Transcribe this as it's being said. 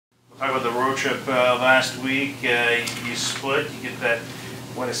talk about the road trip last week. You split. You get that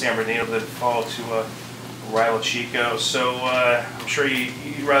win at San Bernardino, then fall to rival Chico. So I'm sure you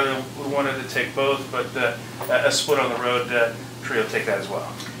rather wanted to take both, but a split on the road, I'm sure you'll take that as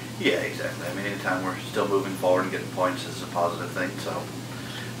well. Yeah, exactly. I mean, anytime we're still moving forward and getting points is a positive thing. So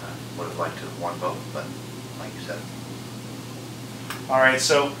would have liked to have won both, but like you said. All right.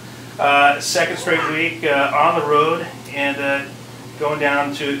 So second straight week on the road and. Going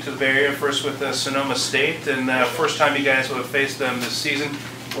down to the Bay Area first with Sonoma State, and first time you guys will have faced them this season.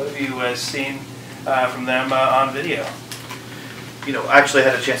 What have you seen from them on video? You know, I actually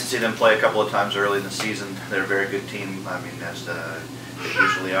had a chance to see them play a couple of times early in the season. They're a very good team. I mean, as they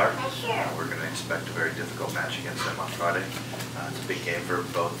usually are. We're going to expect a very difficult match against them on Friday. It's a big game for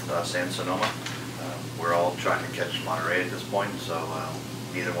both us and Sonoma. We're all trying to catch Monterey at this point, so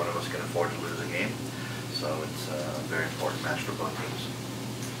neither one of us can afford to lose a game. So it's a very important match for both teams.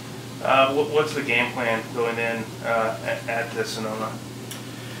 What's the game plan going in at Sonoma?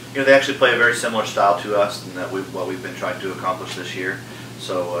 You know, they actually play a very similar style to us and what we've been trying to accomplish this year.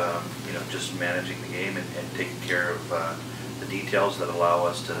 So, you know, just managing the game and taking care of the details that allow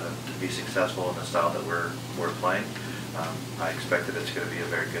us to be successful in the style that we're playing. I expect that it's going to be a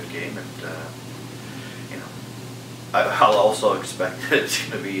very good game, and you know, I'll also expect that it's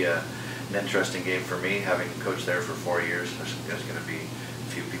going to be an interesting game for me, having coached there for 4 years. There's going to be a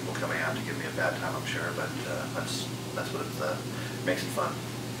few people coming out to give me a bad time, I'm sure, but that's what makes it fun.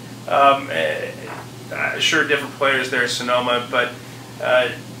 Sure, different players there at Sonoma, but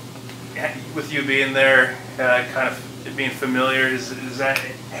with you being there, kind of being familiar, does that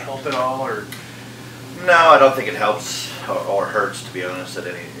help at all, or? No, I don't think it helps or hurts, to be honest, at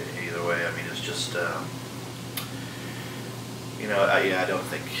either way. I mean, it's just, you know, I don't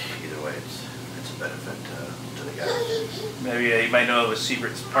think either way it's a benefit to the guys. Maybe you might know of a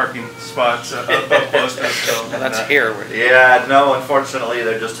secret parking spots up close to us. That's here. Yeah, no, unfortunately,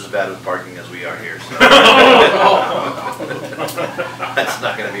 they're just as bad with parking as we are here. So. That's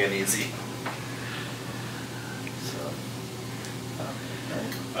not going to be an easy.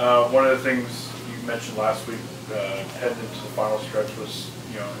 One of the things you mentioned last week, heading into the final stretch, was,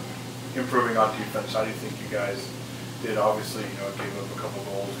 you know, improving on defense. How do you think you guys did? Obviously, you know, gave up a couple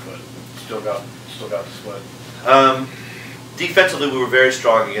goals, but still got the split. Defensively, we were very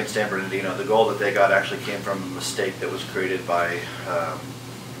strong against San Bernardino. The goal that they got actually came from a mistake that was created by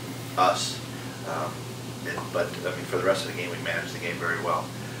us. But I mean, for the rest of the game, we managed the game very well.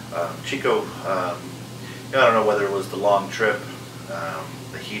 Chico, you know, I don't know whether it was the long trip,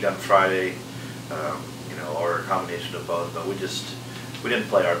 the heat on Friday, you know, or a combination of both. But we didn't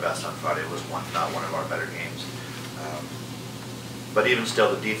play our best on Friday. It was not one of our better games. But even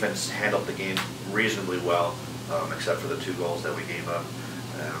still, the defense handled the game reasonably well, except for the 2 goals that we gave up.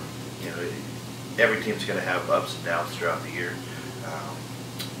 You know, every team's going to have ups and downs throughout the year.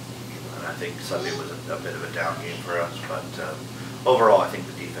 And I think Sunday was a bit of a down game for us. But overall, I think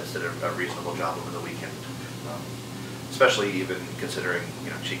the defense did a reasonable job over the weekend. Especially even considering,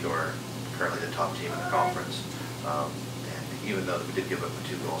 you know, Chico are currently the top team in the conference. And even though we did give up the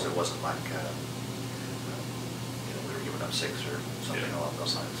 2 goals, it wasn't like you know, we were giving up 6 or something along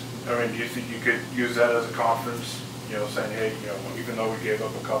those lines. I mean, do you think you could use that as a confidence? You know, saying, hey, you know, even though we gave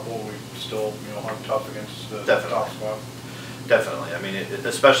up a couple, we still, you know, hung tough against the top spot. Definitely. I mean,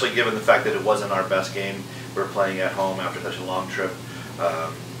 especially given the fact that it wasn't our best game. We're playing at home after such a long trip.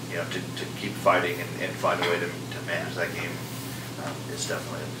 You know, to keep fighting and find a way to manage that game is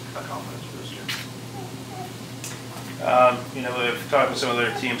definitely a confidence booster. You know, we've talked with some of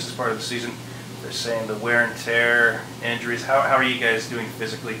their teams as part of the season. They're saying the wear and tear, injuries. How are you guys doing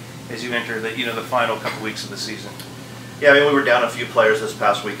physically as you enter the the final couple weeks of the season? Yeah, I mean, we were down a few players this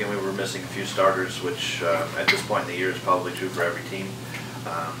past weekend. We were missing a few starters, which at this point in the year is probably true for every team.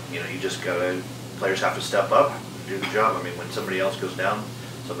 You know, you just gotta, players have to step up, do the job. I mean, when somebody else goes down,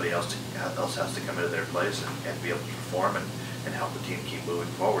 somebody else has to come into their place and be able to perform and help the team keep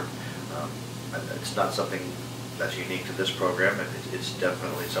moving forward. It's not something that's unique to this program. It's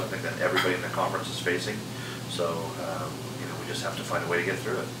definitely something that everybody in the conference is facing. So, you know, we just have to find a way to get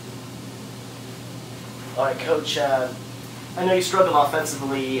through it. All right, Coach. I know you struggled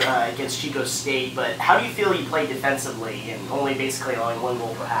offensively against Chico State, but how do you feel you played defensively and only basically allowing 1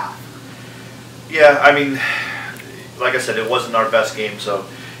 goal per half? Yeah, I mean, like I said, it wasn't our best game, so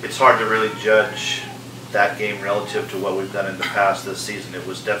it's hard to really judge that game relative to what we've done in the past this season. It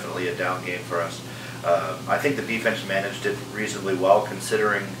was definitely a down game for us. I think the defense managed it reasonably well,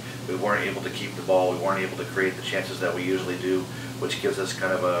 considering we weren't able to keep the ball, we weren't able to create the chances that we usually do, which gives us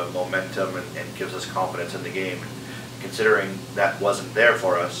kind of a momentum and gives us confidence in the game. considering that wasn't there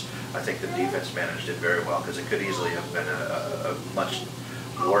for us, I think the defense managed it very well, because it could easily have been a much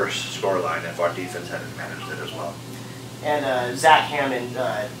worse scoreline if our defense hadn't managed it as well. And Zach Hammond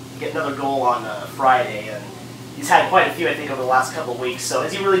get another goal on Friday, and he's had quite a few, I think, over the last couple of weeks. So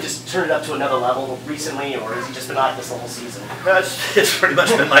has he really just turned it up to another level recently, or has he just been like this the whole season? No, it's pretty much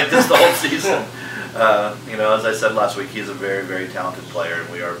been like this the whole season. You know, as I said last week, he's a very, very talented player,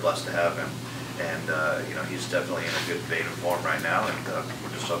 and we are blessed to have him. And you know, he's definitely in a good vein of form right now, and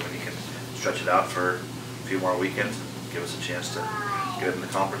we're just hoping he can stretch it out for a few more weekends and give us a chance to get in the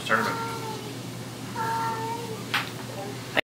conference tournament.